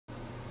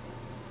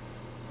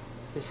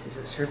This is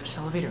a service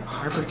elevator,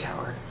 Harbor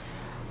Tower.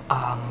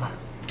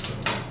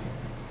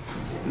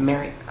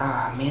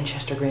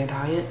 Manchester Grand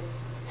Hyatt,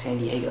 San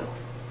Diego.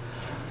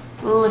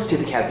 Let's do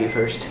the cab view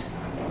first.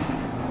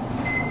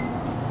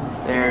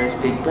 There's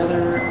Big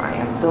Brother. I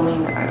am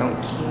filming. I don't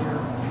care.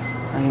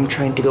 I am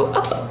trying to go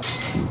up.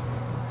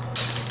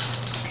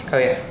 Oh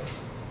yeah.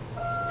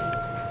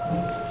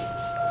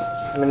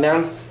 Coming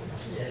down.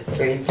 Yeah,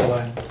 3, 2,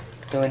 1.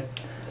 Going.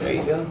 There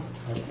you go.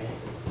 Okay.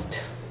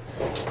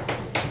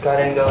 Got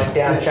in going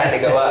down, trying to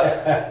go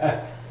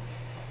up.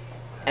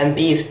 And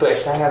B's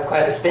pushed. I have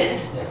quite a spin.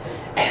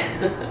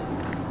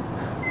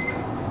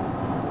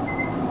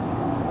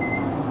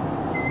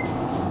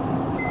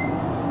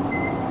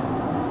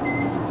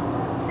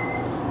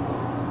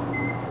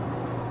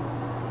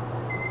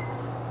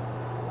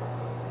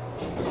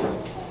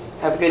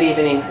 Have a good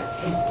evening.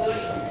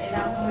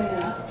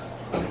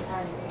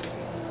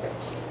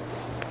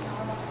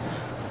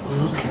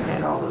 Look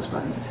at all those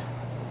buttons.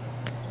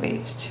 Wait,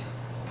 it's 2.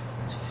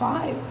 It's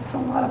 5. That's a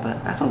lot of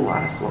buttons. That's a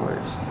lot of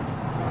floors.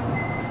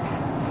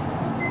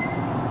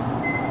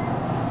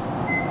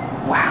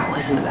 Wow,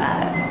 listen to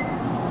that.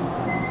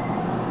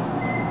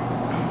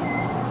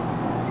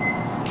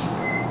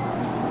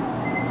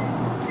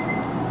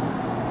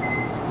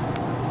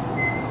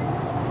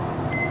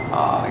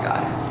 Oh my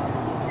god.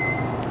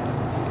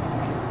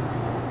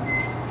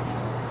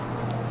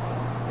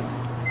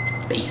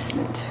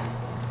 Basement.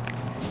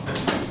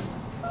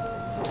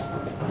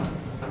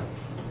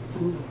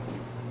 Ooh.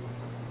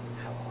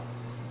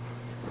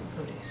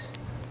 Otis.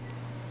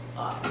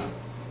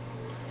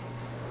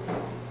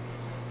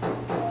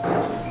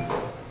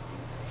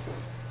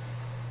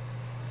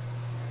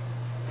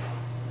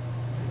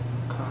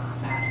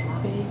 Past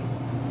lobby.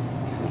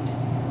 Sweet.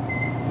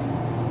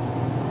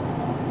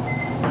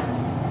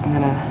 I'm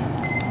gonna.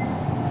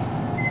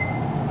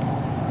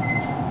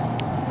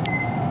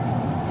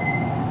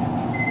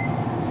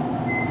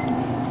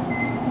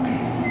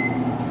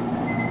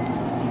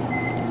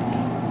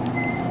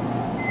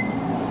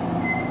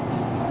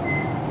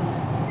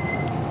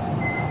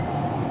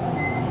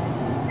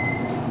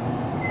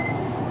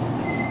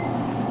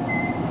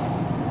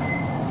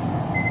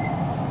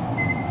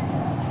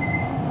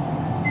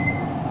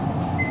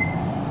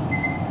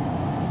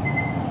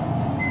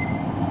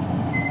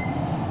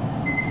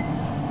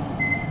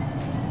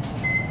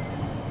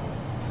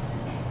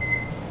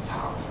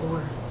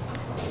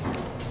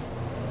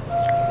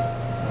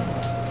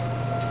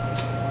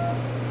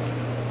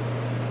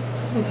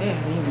 Okay, I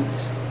didn't even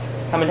notice.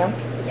 Coming down?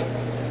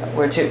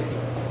 Where to?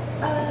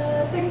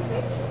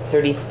 33.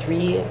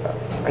 33?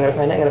 I'm gonna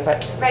find it,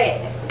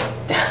 Right.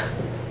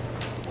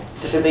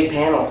 Such a big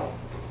panel.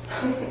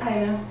 I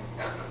know.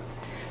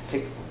 It's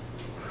like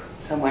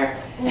somewhere.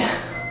 Yeah.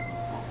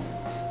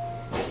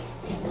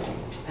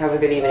 Have a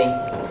good evening.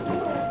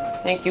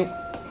 Thank you.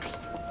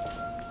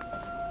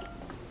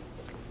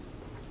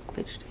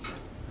 Glitched.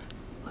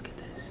 Look at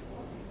this.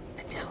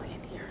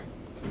 Italian here.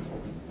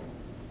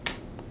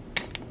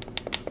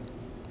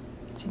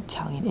 It's an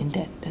Italian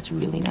indent. That's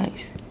really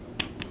nice.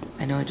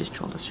 I know I just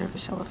trolled a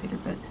surface elevator,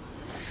 but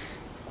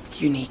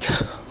unique.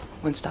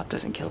 One stop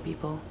doesn't kill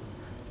people.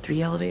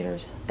 3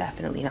 elevators,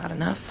 definitely not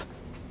enough.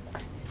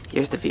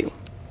 Here's the view.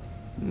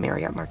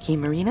 Marriott Marquis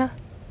Marina,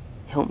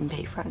 Hilton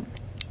Bayfront,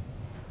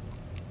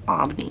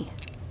 Omni.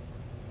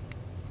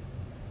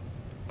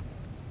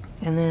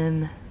 And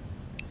then,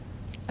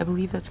 I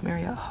believe that's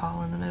Marriott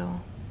Hall in the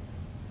middle.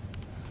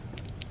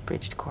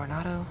 Bridge to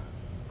Coronado.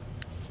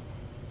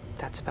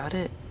 That's about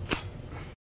it.